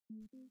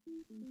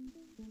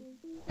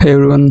Hey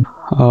everyone,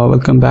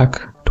 welcome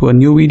back to a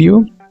new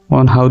video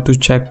on how to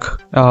check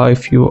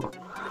if you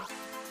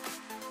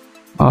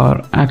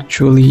are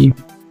actually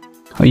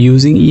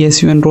using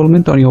ESU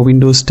enrollment on your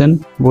Windows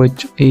 10,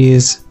 which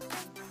is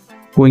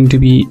going to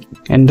be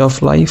end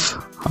of life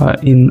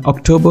in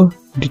October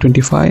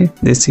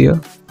 2025 this year.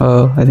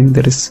 I think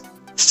there is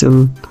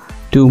still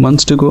 2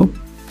 months to go.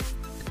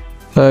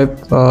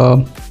 I've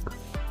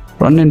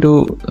run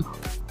into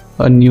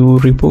a new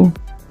repo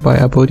by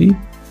Apodi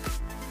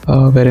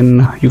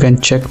wherein you can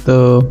check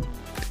the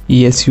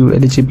ESU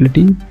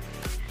eligibility.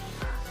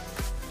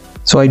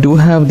 So I do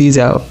have these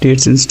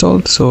updates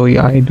installed. So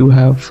yeah, I do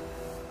have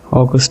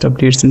August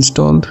updates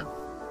installed.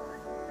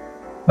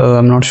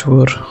 I'm not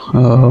sure.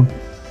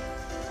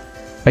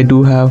 I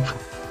do have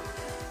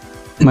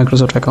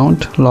Microsoft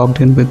account logged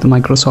in with the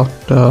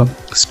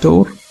Microsoft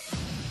Store.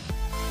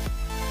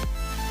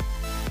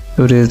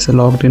 So it is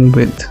logged in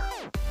with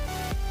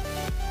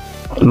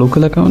a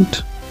local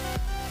account.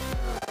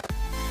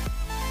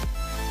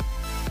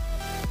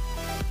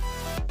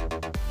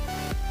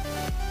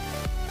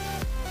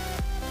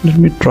 Let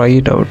me try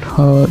it out.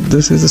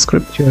 This is a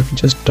script. You have to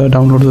just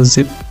download the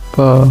zip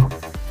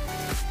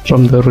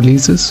from the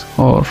releases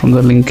or from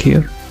the link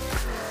here,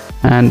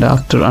 and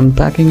after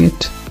unpacking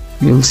it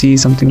you'll see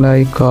something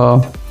like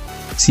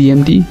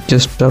CMD.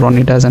 Just run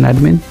it as an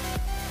admin.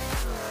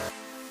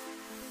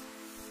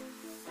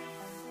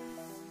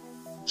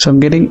 So I'm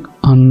getting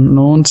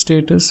unknown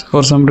status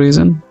for some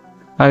reason.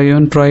 I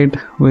even tried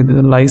with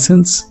the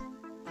license.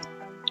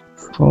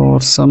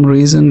 For some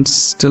reason it's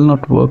still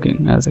not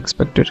working as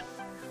expected.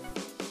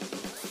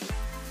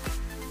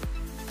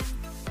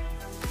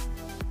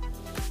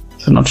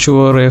 So not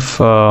sure if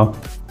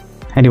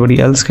anybody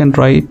else can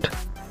try it.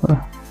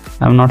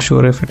 I'm not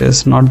sure if it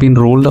has not been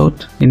rolled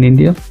out in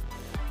India.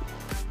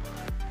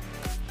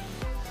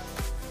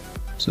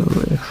 So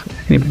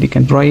if anybody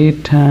can try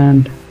it,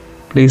 and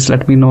please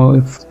let me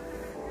know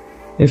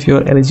if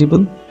you're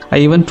eligible. I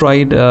even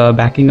tried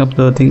backing up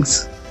the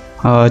things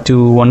to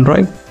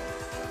OneDrive.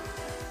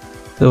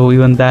 So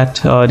even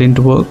that didn't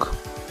work.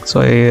 So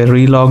I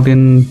re-logged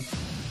in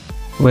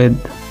with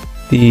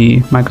the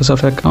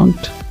Microsoft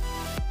account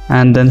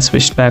and then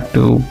switched back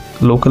to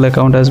local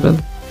account as well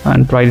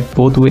and tried it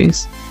both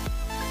ways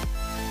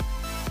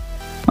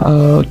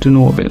to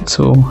no avail.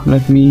 So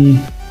let me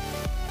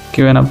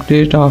give an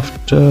update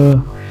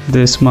after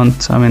this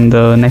month,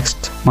 the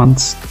next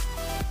month's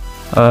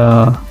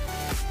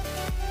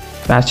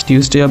Patch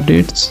Tuesday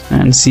updates,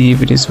 and see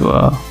if it is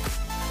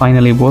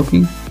finally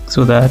working,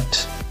 so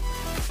that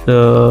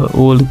the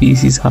old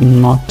PCs are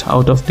not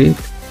out of date.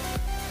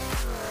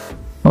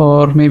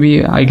 Or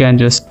maybe I can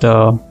just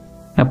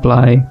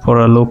apply for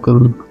a local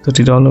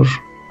 $30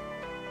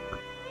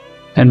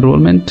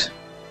 enrollment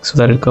so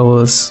that it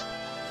covers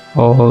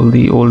all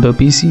the older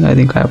PC. I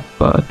think I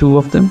have 2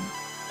 of them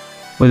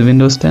with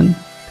Windows 10.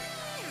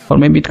 Or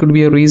maybe it could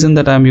be a reason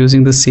that I'm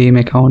using the same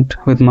account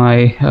with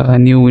my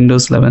new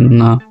Windows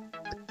 11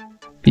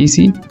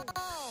 PC,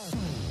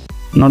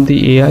 not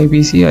the AI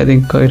PC. I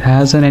think it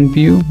has an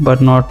NPU but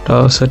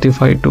not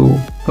certified to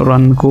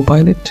run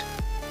Copilot,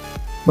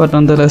 but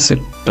nonetheless it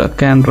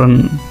can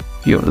run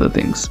few other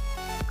things.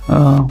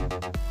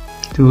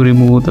 To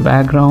remove the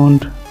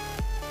background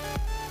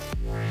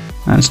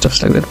and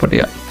stuff like that. But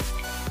yeah,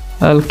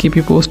 I'll keep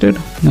you posted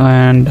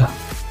and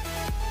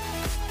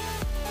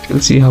we'll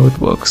see how it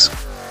works.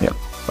 Yeah,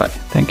 bye.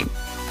 Thank you.